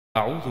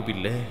أعوذ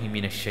بالله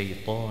من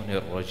الشيطان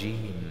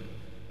الرجيم.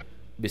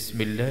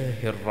 بسم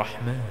الله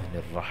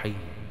الرحمن الرحيم.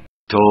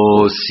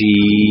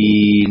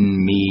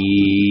 Tosin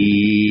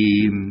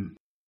Mim.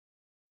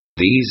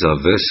 These are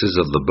verses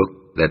of the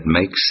book that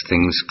makes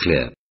things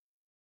clear.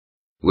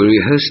 We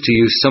rehearse to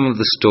you some of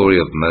the story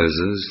of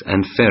Moses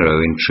and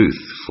Pharaoh in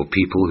truth for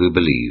people who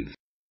believe.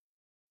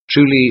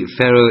 Truly,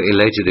 Pharaoh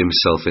elated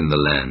himself in the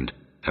land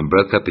and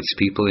broke up its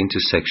people into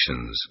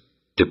sections,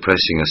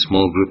 depressing a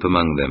small group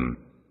among them.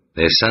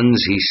 Their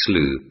sons he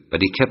slew,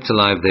 but he kept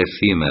alive their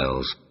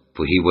females,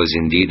 for he was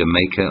indeed a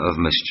maker of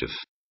mischief.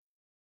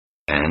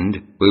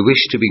 And we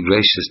wish to be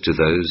gracious to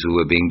those who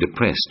were being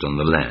depressed on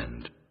the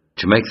land,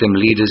 to make them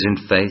leaders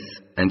in faith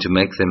and to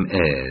make them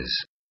heirs,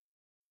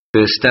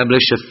 to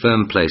establish a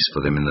firm place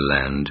for them in the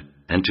land,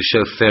 and to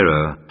show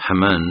Pharaoh,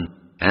 Haman,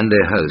 and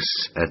their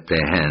hosts at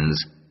their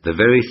hands the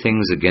very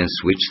things against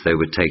which they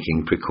were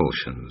taking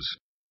precautions.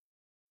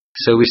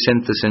 So we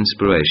sent this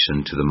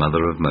inspiration to the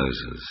mother of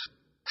Moses.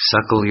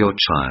 Suckle your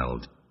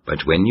child,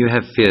 but when you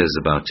have fears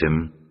about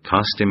him,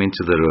 cast him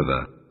into the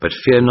river, but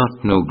fear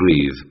not nor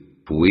grieve,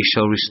 for we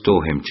shall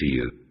restore him to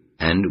you,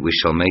 and we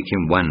shall make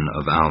him one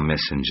of our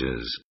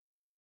messengers.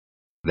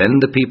 Then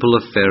the people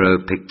of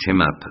Pharaoh picked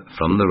him up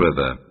from the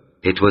river.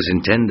 It was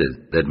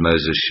intended that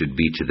Moses should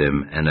be to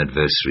them an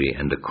adversary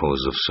and a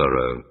cause of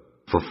sorrow,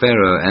 for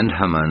Pharaoh and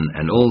Haman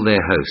and all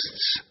their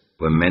hosts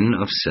were men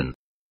of sin.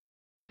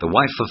 The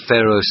wife of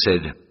Pharaoh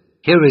said,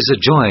 "Here is a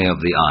joy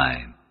of the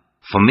eye.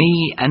 For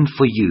me and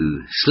for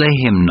you, slay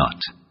him not.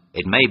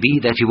 It may be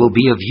that he will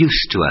be of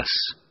use to us,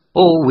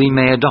 or we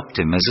may adopt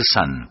him as a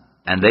son."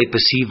 And they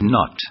perceived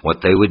not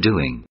what they were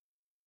doing.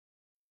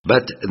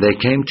 But there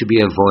came to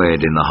be a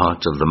void in the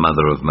heart of the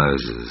mother of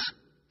Moses.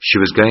 She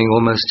was going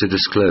almost to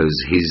disclose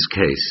his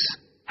case,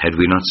 had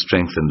we not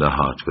strengthened her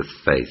heart with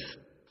faith,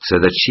 so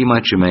that she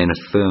might remain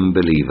a firm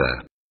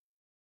believer.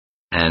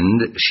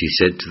 And she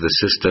said to the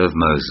sister of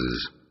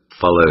Moses,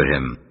 "Follow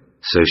him."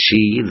 So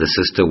she, the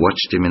sister,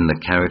 watched him in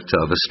the character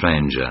of a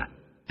stranger,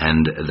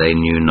 and they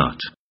knew not.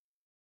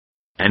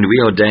 And we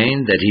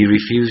ordained that he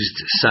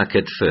refused suck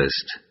at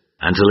first,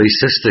 until his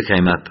sister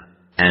came up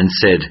and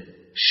said,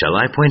 "Shall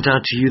I point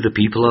out to you the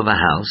people of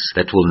a house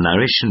that will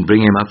nourish and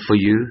bring him up for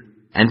you,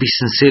 and be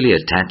sincerely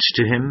attached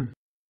to him?"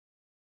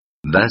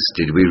 Thus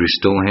did we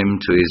restore him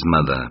to his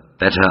mother,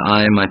 that her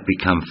eye might be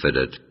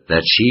comforted,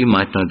 that she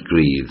might not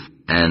grieve,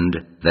 and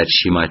that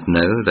she might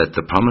know that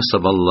the promise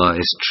of Allah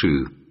is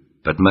true,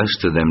 but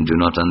most of them do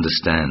not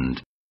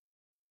understand.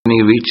 When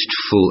he reached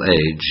full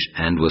age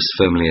and was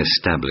firmly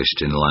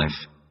established in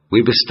life,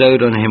 we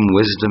bestowed on him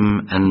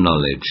wisdom and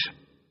knowledge,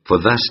 for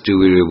thus do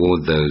we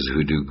reward those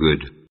who do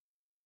good.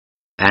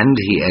 And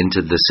he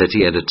entered the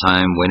city at a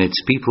time when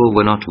its people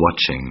were not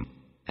watching,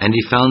 and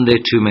he found there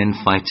two men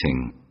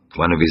fighting,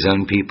 one of his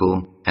own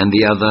people and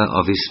the other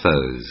of his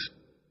foes.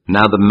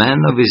 Now the man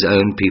of his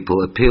own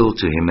people appealed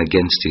to him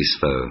against his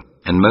foe,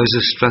 and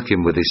Moses struck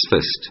him with his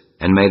fist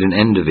and made an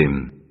end of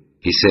him.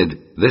 He said,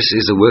 "This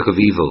is a work of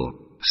evil,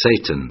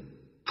 Satan,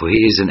 for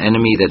he is an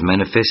enemy that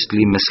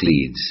manifestly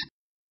misleads."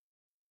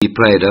 He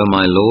prayed, "O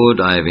my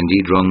Lord, I have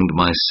indeed wronged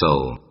my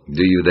soul.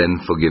 Do you then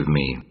forgive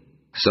me?"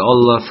 So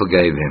Allah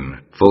forgave him,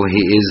 for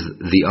he is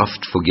the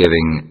oft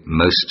forgiving,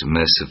 most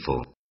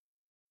merciful.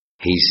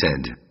 He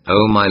said,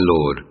 "O my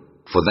Lord,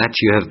 for that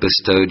you have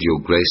bestowed your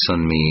grace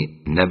on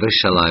me, never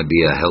shall I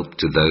be a help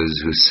to those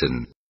who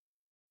sin."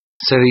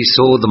 So he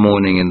saw the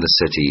morning in the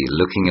city,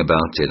 looking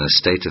about in a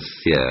state of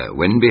fear,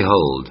 when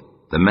behold,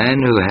 the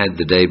man who had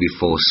the day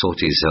before sought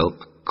his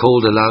help,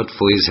 called aloud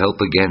for his help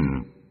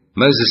again.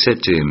 Moses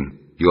said to him,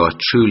 "You are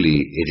truly,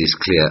 it is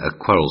clear, a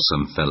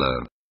quarrelsome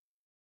fellow."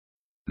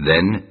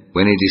 Then,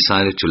 when he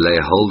decided to lay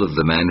hold of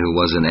the man who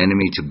was an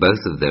enemy to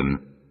both of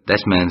them,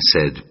 that man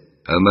said,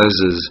 "O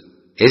Moses,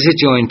 is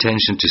it your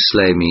intention to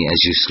slay me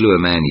as you slew a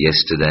man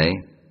yesterday?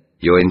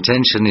 Your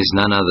intention is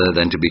none other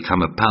than to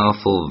become a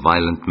powerful,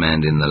 violent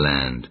man in the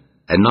land,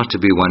 and not to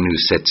be one who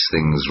sets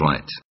things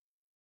right."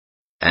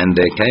 And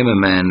there came a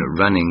man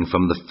running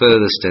from the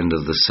furthest end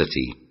of the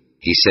city.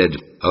 He said,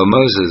 "O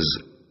Moses,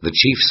 the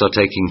chiefs are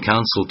taking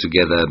counsel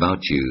together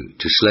about you,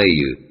 to slay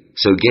you,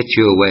 so get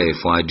you away,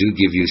 for I do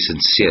give you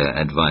sincere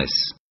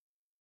advice."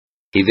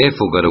 He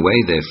therefore got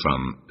away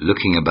therefrom.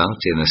 Looking about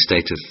in a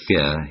state of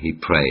fear, he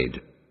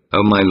prayed,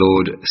 "O my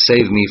Lord,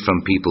 save me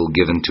from people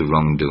given to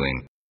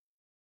wrongdoing."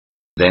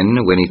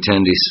 Then, when he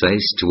turned his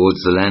face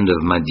towards the land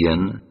of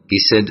Madian, he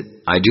said,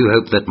 "I do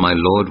hope that my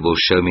Lord will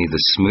show me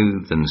the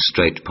smooth and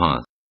straight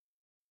path."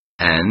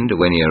 And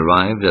when he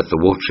arrived at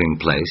the watering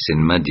place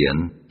in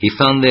Madian, he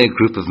found there a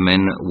group of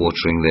men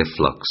watering their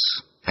flocks,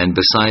 and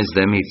besides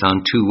them he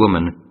found two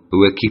women who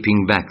were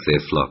keeping back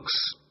their flocks.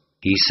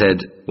 He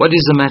said, "What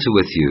is the matter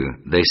with you?"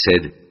 They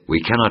said,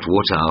 "We cannot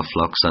water our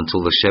flocks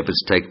until the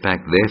shepherds take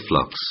back their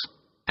flocks,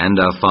 and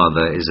our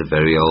father is a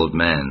very old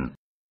man."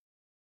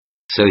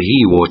 So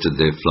he watered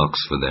their flocks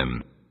for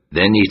them.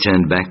 Then he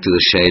turned back to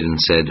the shade and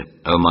said,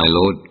 "O my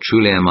Lord,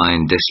 truly am I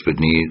in desperate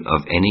need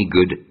of any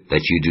good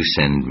that you do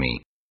send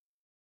me."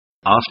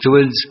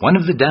 Afterwards, one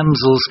of the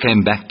damsels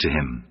came back to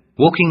him,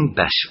 walking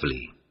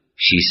bashfully.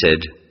 She said,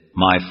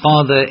 "My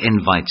father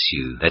invites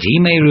you, that he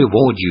may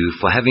reward you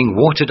for having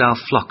watered our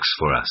flocks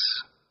for us."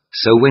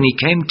 So when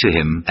he came to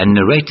him and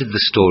narrated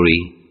the story,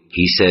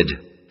 he said,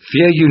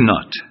 "Fear you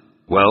not.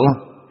 Well,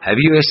 have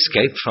you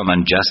escaped from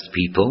unjust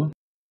people?"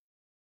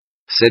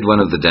 Said one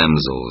of the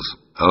damsels,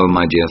 "O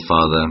my dear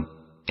father,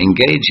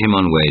 engage him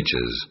on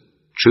wages.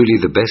 Truly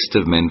the best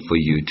of men for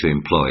you to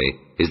employ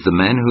is the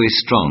man who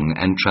is strong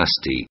and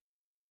trusty."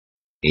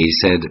 He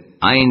said,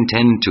 "I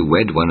intend to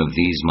wed one of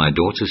these my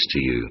daughters to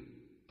you,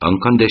 on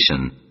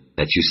condition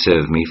that you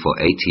serve me for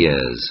 8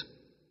 years.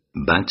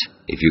 But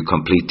if you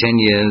complete 10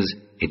 years,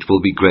 it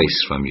will be grace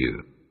from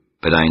you.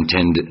 But I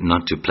intend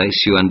not to place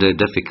you under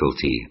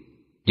difficulty.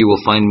 You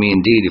will find me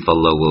indeed, if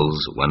Allah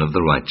wills, one of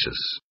the righteous."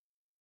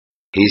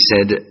 He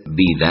said,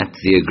 "Be that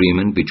the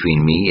agreement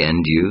between me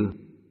and you?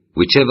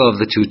 Whichever of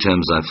the two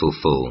terms I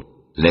fulfill,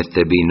 let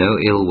there be no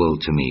ill will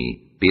to me.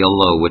 Be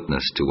Allah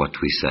witness to what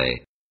we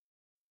say."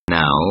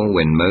 Now,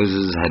 when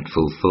Moses had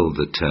fulfilled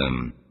the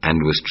term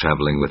and was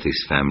traveling with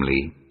his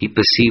family, he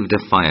perceived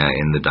a fire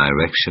in the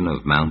direction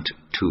of Mount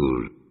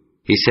Tur.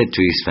 He said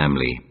to his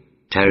family,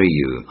 "Tarry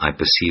you, I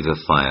perceive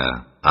a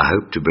fire. I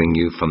hope to bring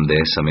you from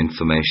there some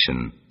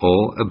information,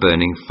 or a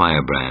burning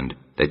firebrand,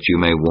 that you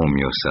may warm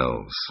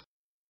yourselves."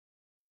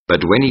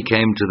 But when he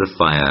came to the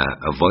fire,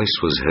 a voice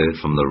was heard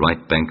from the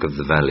right bank of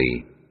the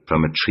valley,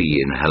 from a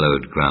tree in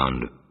hallowed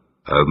ground,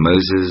 "O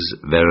Moses,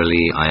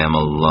 verily I am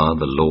Allah,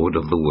 the Lord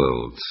of the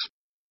worlds.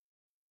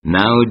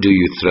 Now do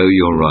you throw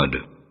your rod."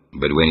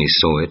 But when he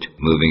saw it,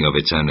 moving of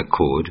its own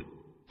accord,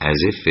 as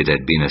if it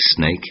had been a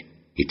snake,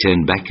 he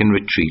turned back in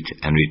retreat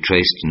and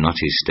retraced not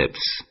his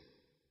steps.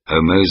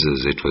 "O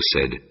Moses," it was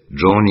said,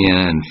 "draw near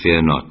and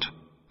fear not,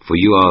 for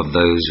you are of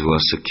those who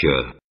are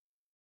secure.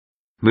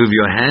 Move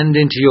your hand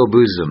into your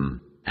bosom,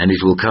 and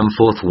it will come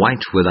forth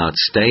white without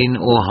stain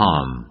or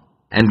harm.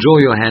 And draw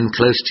your hand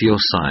close to your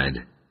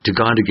side, to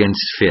guard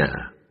against fear.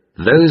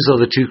 Those are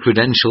the two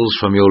credentials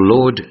from your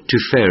Lord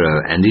to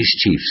Pharaoh and his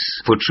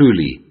chiefs, for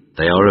truly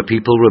they are a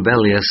people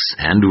rebellious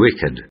and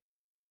wicked."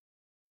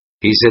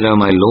 He said, "O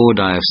my Lord,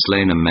 I have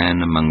slain a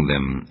man among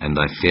them, and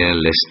I fear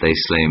lest they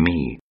slay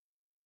me.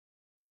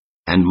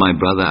 And my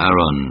brother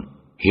Aaron,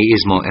 he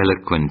is more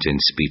eloquent in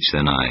speech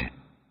than I,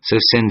 so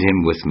send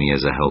him with me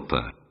as a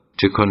helper,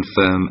 to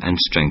confirm and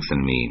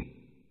strengthen me,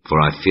 for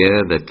I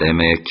fear that they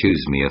may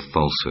accuse me of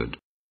falsehood."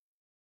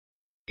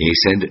 He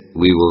said,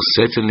 "We will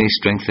certainly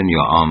strengthen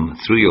your arm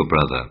through your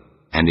brother,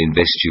 and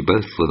invest you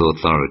both with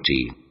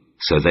authority,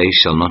 so they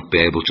shall not be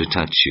able to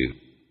touch you.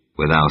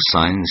 With our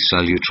signs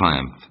shall you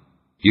triumph,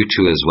 you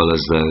two as well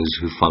as those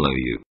who follow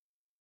you."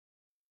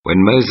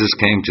 When Moses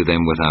came to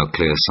them with our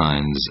clear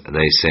signs,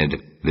 they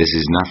said, "This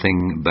is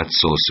nothing but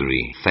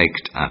sorcery,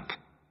 faked up.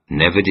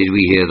 Never did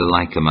we hear the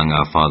like among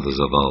our fathers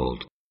of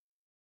old."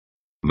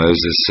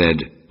 Moses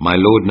said, "My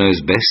Lord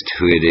knows best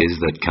who it is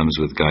that comes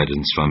with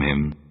guidance from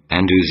him,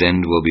 and whose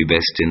end will be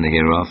best in the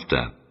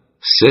hereafter.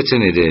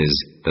 Certain it is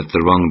that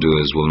the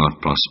wrongdoers will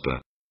not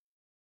prosper."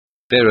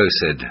 Pharaoh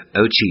said,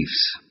 "O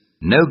chiefs,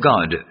 no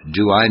God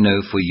do I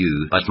know for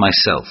you but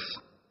myself.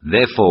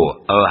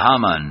 Therefore, O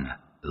Haman,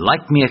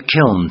 light me a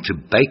kiln to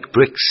bake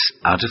bricks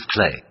out of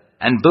clay,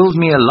 and build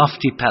me a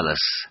lofty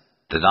palace,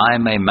 that I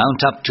may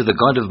mount up to the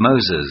God of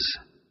Moses.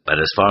 But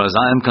as far as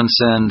I am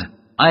concerned,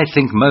 I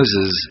think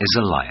Moses is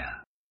a liar."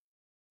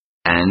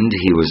 And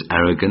he was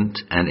arrogant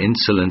and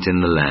insolent in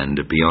the land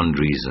beyond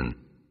reason,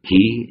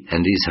 he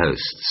and his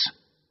hosts.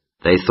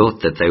 They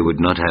thought that they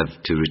would not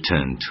have to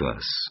return to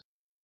us.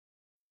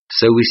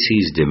 So we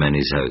seized him and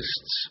his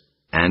hosts,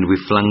 and we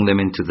flung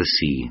them into the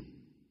sea.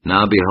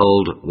 Now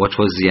behold, what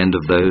was the end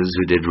of those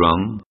who did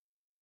wrong?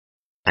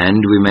 And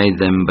we made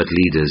them but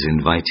leaders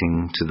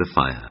inviting to the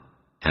fire,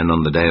 and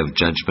on the day of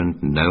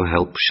judgment no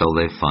help shall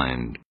they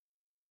find.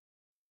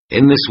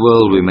 In this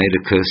world we made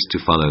a curse to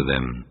follow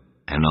them,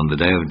 and on the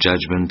day of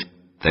judgment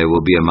they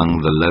will be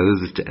among the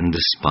loathed and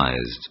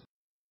despised.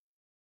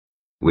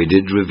 We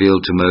did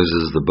reveal to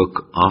Moses the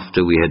book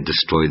after we had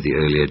destroyed the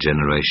earlier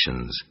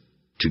generations,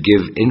 to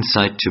give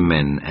insight to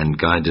men and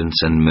guidance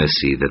and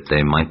mercy that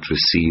they might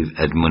receive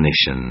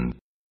admonition.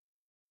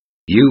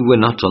 You were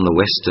not on the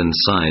western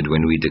side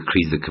when we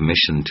decreed the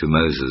commission to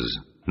Moses,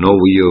 nor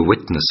were you a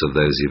witness of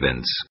those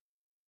events.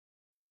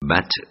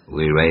 But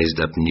we raised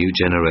up new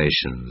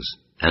generations,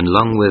 and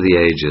long were the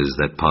ages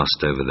that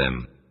passed over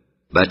them.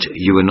 But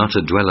you were not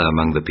a dweller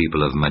among the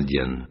people of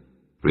Madian,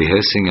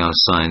 rehearsing our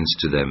signs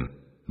to them,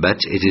 but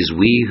it is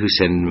we who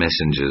send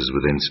messengers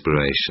with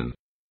inspiration.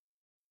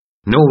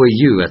 Nor were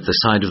you at the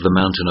side of the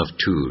mountain of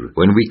Tur,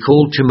 when we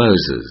called to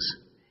Moses.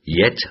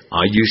 Yet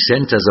are you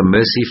sent as a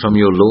mercy from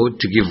your Lord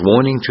to give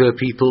warning to a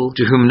people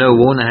to whom no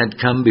warner had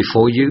come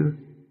before you,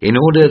 in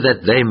order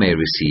that they may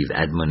receive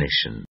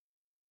admonition.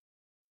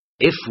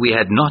 If we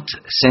had not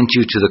sent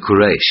you to the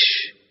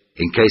Quraysh,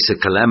 in case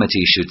a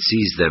calamity should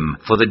seize them,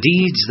 for the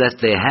deeds that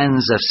their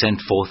hands have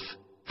sent forth,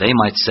 they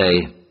might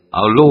say,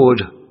 Our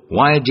Lord,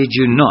 why did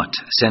you not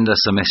send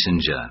us a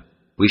messenger?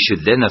 We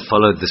should then have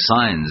followed the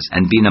signs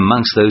and been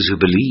amongst those who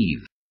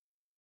believe.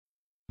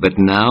 But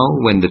now,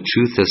 when the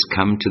truth has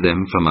come to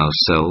them from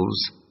ourselves,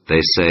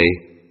 They say,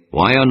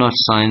 "Why are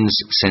not signs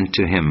sent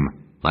to him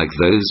like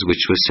those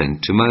which were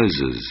sent to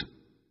Moses?"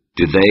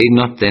 Do they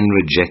not then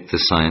reject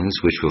the signs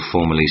which were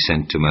formerly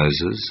sent to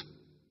Moses?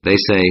 They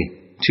say,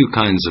 "Two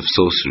kinds of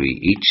sorcery,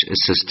 each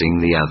assisting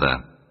the other."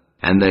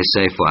 And they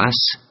say, "For us,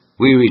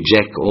 we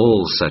reject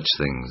all such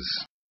things."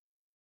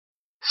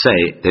 Say,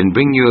 "Then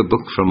bring you a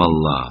book from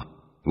Allah,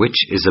 which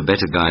is a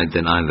better guide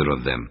than either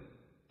of them,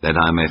 that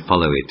I may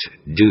follow it.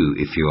 Do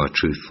if you are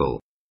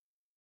truthful."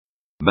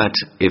 But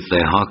if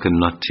they hearken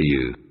not to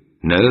you,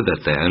 know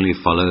that they only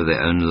follow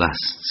their own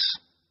lusts.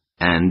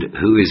 And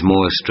who is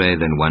more astray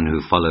than one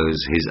who follows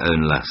his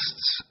own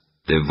lusts,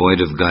 devoid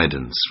of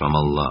guidance from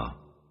Allah?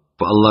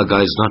 For Allah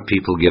guides not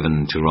people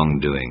given to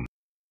wrongdoing.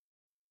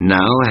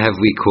 Now have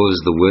we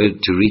caused the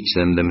word to reach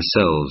them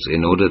themselves,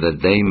 in order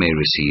that they may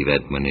receive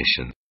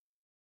admonition.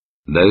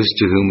 Those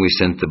to whom we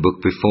sent the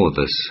book before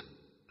this,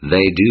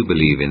 they do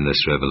believe in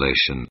this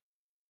revelation.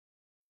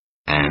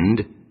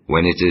 And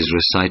when it is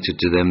recited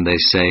to them, they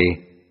say,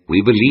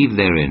 "We believe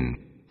therein,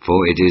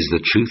 for it is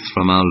the truth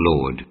from our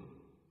Lord.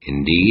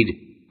 Indeed,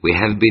 we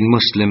have been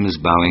Muslims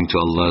bowing to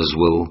Allah's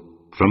will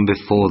from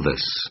before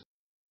this."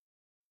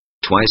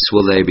 Twice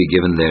will they be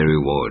given their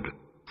reward,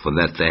 for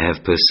that they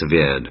have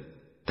persevered,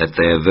 that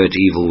they avert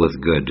evil with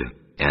good,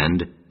 and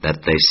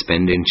that they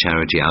spend in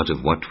charity out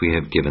of what we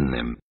have given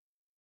them.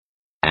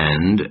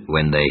 And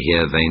when they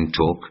hear vain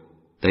talk,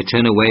 they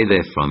turn away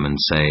therefrom and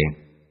say,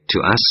 "To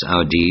us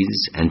our deeds,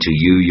 and to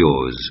you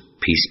yours.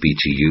 Peace be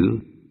to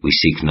you, we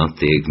seek not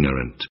the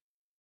ignorant."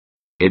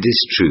 It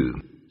is true,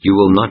 you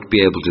will not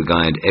be able to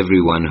guide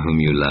everyone whom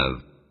you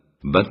love,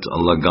 but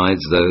Allah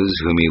guides those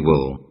whom He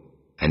will,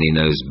 and He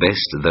knows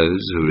best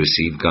those who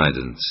receive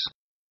guidance.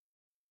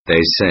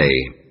 They say,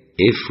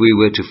 "If we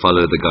were to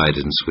follow the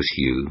guidance with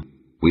you,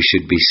 we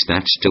should be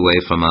snatched away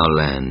from our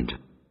land.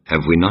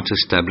 Have we not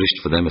established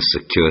for them a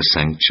secure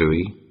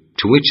sanctuary,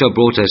 to which are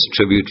brought as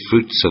tribute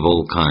fruits of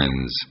all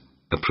kinds,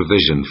 a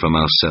provision from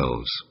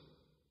ourselves?"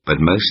 But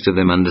most of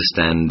them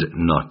understand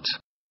not.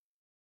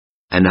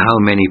 And how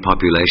many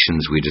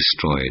populations we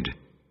destroyed,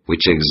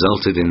 which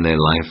exulted in their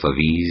life of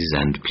ease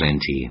and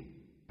plenty.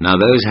 Now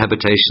those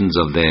habitations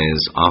of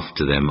theirs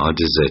after them are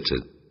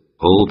deserted,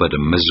 all but a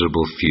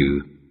miserable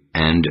few,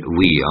 and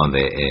we are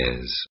their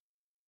heirs.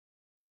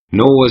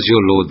 Nor was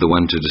your Lord the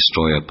one to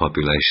destroy a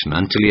population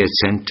until He had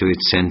sent to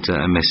its center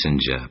a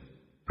messenger,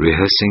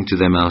 rehearsing to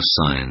them our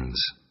signs.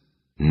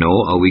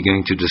 Nor are we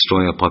going to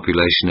destroy a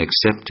population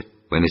except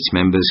when its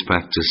members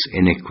practice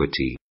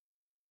iniquity.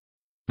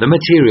 The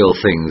material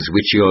things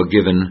which you are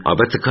given are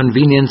but the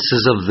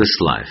conveniences of this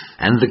life,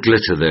 and the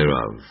glitter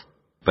thereof.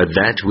 But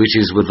that which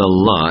is with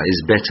Allah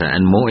is better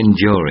and more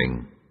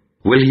enduring.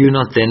 Will you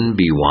not then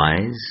be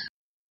wise?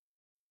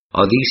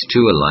 Are these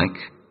two alike?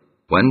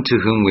 One to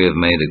whom we have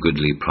made a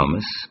goodly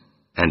promise,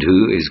 and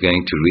who is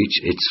going to reach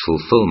its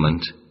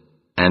fulfillment,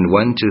 and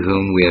one to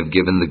whom we have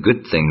given the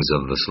good things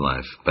of this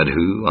life, but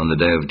who, on the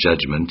day of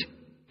judgment,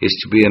 is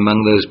to be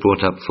among those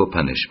brought up for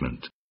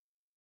punishment.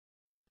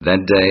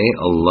 That day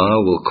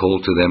Allah will call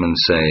to them and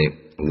say,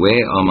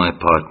 "Where are my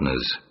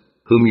partners,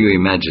 whom you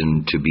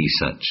imagined to be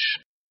such?"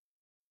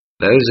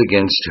 Those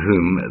against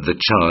whom the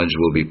charge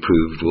will be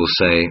proved will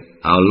say,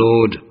 "Our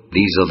Lord,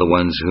 these are the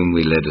ones whom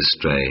we led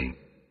astray.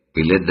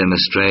 We led them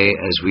astray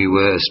as we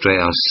were astray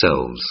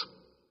ourselves.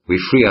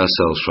 We free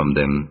ourselves from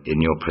them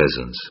in your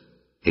presence.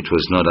 It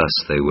was not us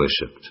they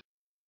worshipped."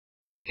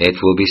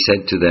 It will be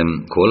said to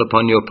them, "Call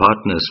upon your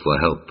partners for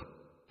help."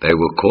 They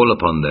will call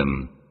upon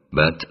them,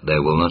 but they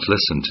will not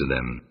listen to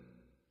them.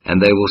 And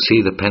they will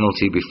see the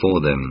penalty before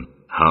them,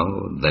 how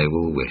they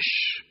will wish.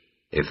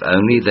 If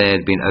only they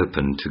had been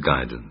open to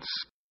guidance.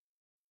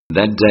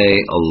 That day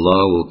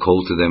Allah will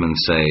call to them and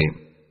say,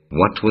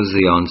 "What was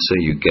the answer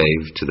you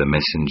gave to the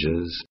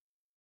messengers?"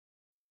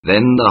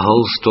 Then the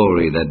whole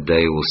story that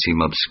day will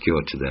seem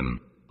obscure to them,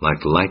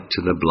 like light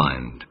to the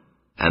blind,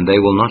 and they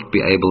will not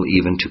be able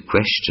even to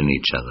question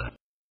each other.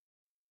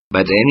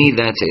 But any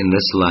that in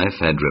this life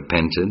had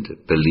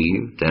repented,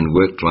 believed, and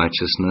worked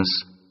righteousness,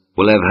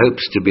 will have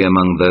hopes to be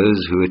among those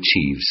who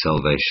achieve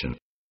salvation.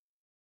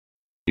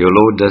 Your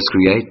Lord does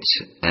create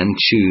and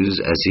choose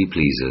as He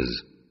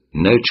pleases.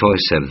 No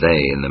choice have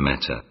they in the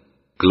matter.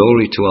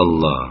 Glory to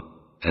Allah,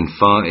 and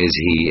far is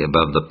He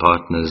above the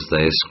partners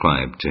they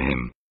ascribe to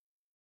Him.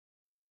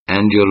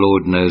 And your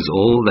Lord knows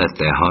all that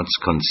their hearts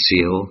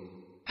conceal,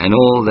 and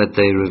all that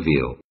they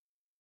reveal.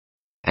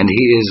 And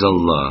He is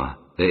Allah,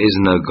 there is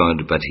no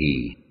God but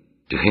He.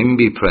 To Him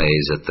be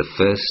praise at the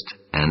first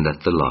and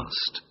at the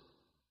last.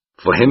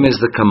 For Him is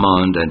the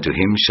command, and to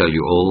Him shall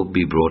you all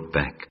be brought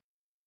back.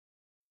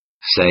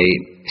 Say,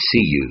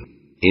 "See you,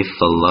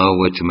 if Allah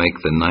were to make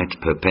the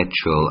night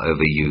perpetual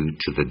over you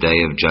to the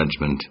day of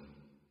judgment,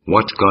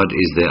 what God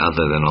is there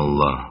other than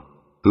Allah?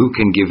 Who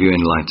can give you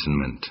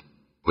enlightenment?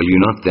 Will you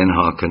not then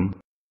hearken?"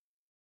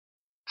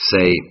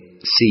 Say,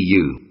 "See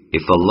you,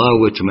 if Allah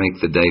were to make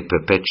the day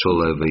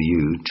perpetual over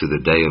you to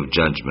the day of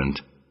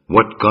judgment,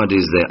 what God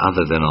is there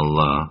other than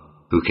Allah,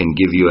 who can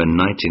give you a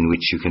night in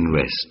which you can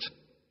rest?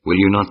 Will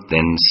you not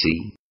then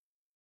see?"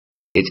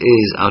 It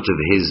is out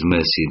of His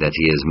mercy that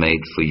He has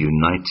made for you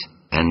night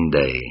and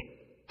day,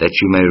 that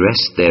you may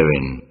rest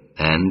therein,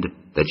 and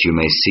that you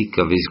may seek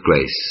of His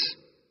grace,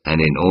 and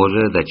in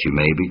order that you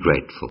may be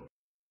grateful.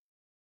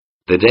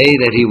 The day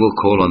that He will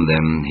call on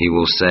them, He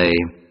will say,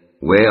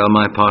 Where are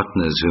my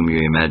partners whom you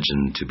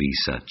imagine to be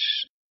such?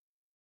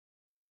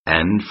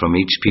 And from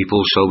each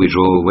people shall we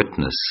draw a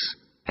witness,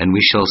 and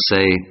we shall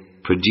say,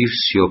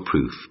 Produce your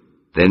proof.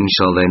 Then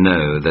shall they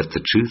know that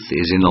the truth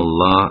is in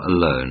Allah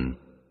alone,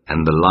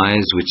 and the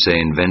lies which they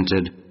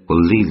invented will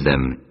leave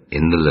them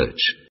in the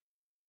lurch.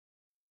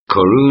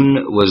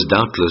 Qarun was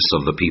doubtless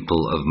of the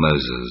people of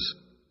Moses,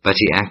 but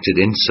he acted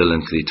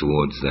insolently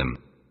towards them.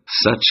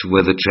 Such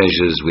were the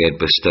treasures we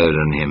had bestowed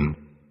on him,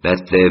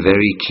 that their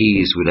very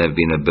keys would have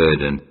been a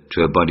burden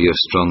to a body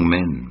of strong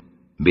men.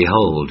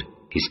 Behold,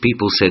 his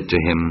people said to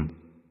him,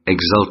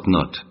 Exult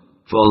not,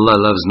 for Allah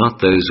loves not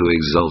those who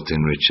exult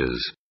in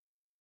riches.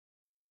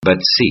 But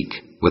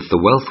seek, with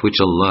the wealth which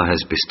Allah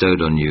has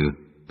bestowed on you,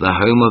 the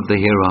home of the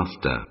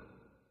hereafter.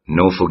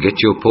 Nor forget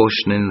your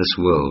portion in this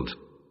world,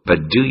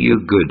 but do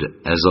you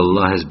good as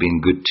Allah has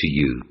been good to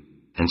you,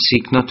 and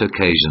seek not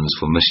occasions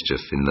for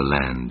mischief in the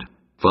land,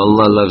 for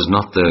Allah loves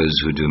not those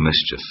who do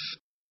mischief.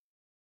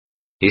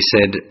 He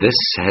said, This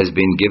has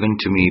been given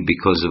to me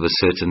because of a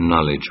certain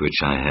knowledge which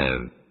I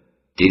have.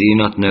 Did he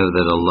not know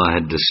that Allah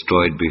had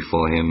destroyed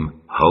before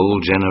him whole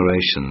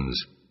generations,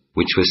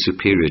 which were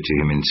superior to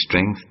him in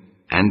strength,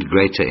 and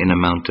greater in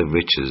amount of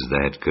riches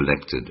they had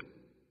collected?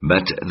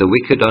 But the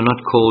wicked are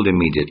not called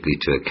immediately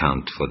to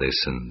account for their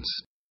sins.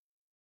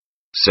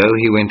 So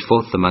he went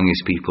forth among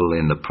his people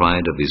in the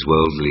pride of his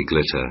worldly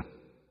glitter.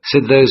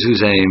 Said those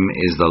whose aim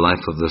is the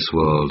life of this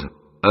world,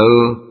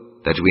 Oh,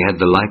 that we had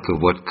the like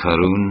of what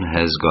Qarun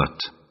has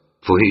got,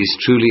 for he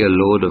is truly a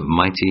lord of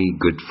mighty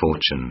good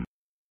fortune.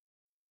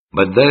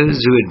 But those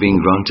who had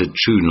been granted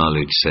true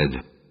knowledge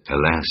said,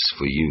 Alas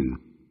for you!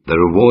 The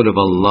reward of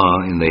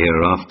Allah in the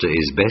hereafter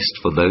is best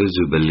for those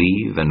who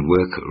believe and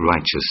work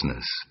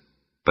righteousness.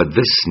 But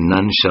this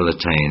none shall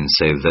attain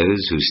save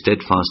those who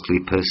steadfastly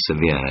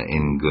persevere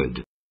in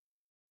good.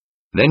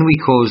 Then we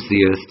caused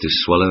the earth to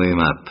swallow him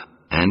up,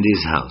 and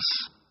his house,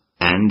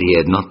 and he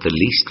had not the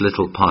least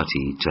little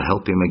party to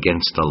help him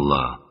against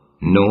Allah,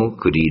 nor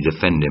could he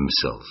defend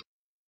himself.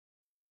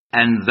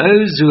 And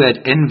those who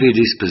had envied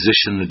his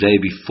position the day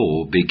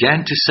before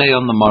began to say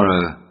on the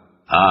morrow,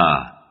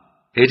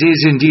 it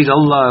is indeed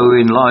Allah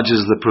who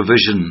enlarges the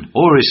provision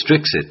or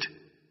restricts it.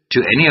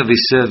 To any of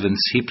his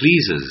servants he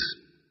pleases.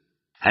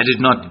 Had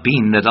it not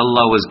been that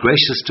Allah was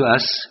gracious to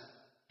us,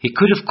 He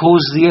could have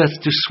caused the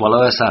earth to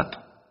swallow us up.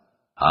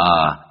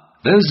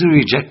 Those who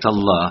reject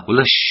Allah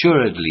will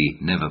assuredly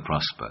never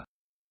prosper.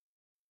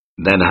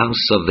 That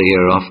house of the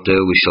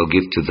hereafter we shall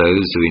give to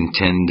those who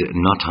intend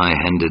not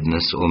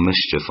high-handedness or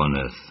mischief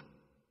on earth,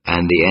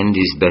 and the end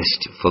is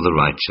best for the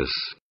righteous.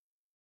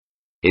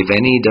 If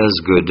any does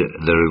good,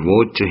 the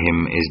reward to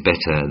him is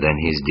better than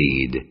his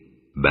deed.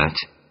 But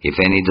if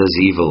any does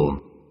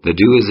evil, the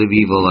doers of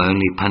evil are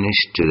only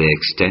punished to the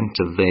extent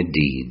of their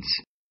deeds.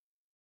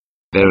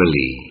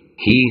 Verily,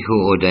 He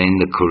who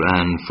ordained the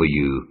Quran for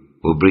you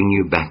will bring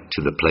you back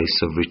to the place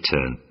of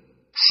return.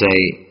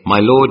 Say, My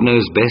Lord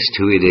knows best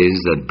who it is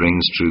that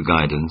brings true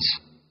guidance,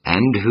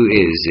 and who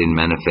is in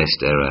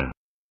manifest error.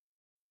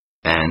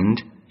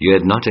 And you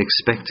had not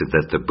expected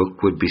that the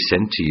book would be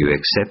sent to you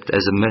except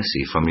as a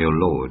mercy from your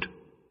Lord.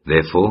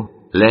 Therefore,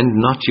 lend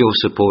not your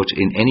support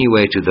in any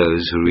way to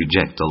those who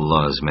reject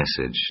Allah's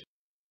message.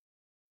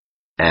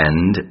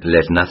 And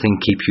let nothing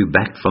keep you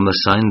back from the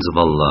signs of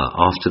Allah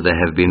after they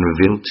have been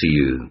revealed to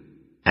you.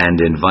 And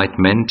invite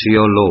men to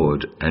your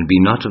Lord, and be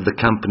not of the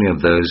company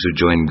of those who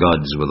join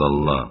gods with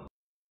Allah.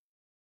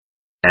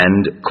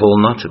 And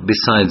call not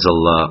besides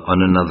Allah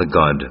on another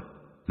God.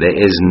 There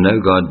is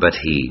no God but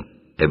He.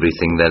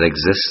 Everything that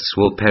exists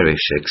will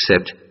perish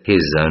except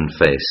His own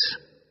face.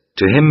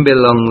 To Him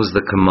belongs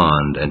the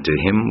command, and to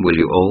Him will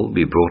you all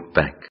be brought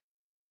back.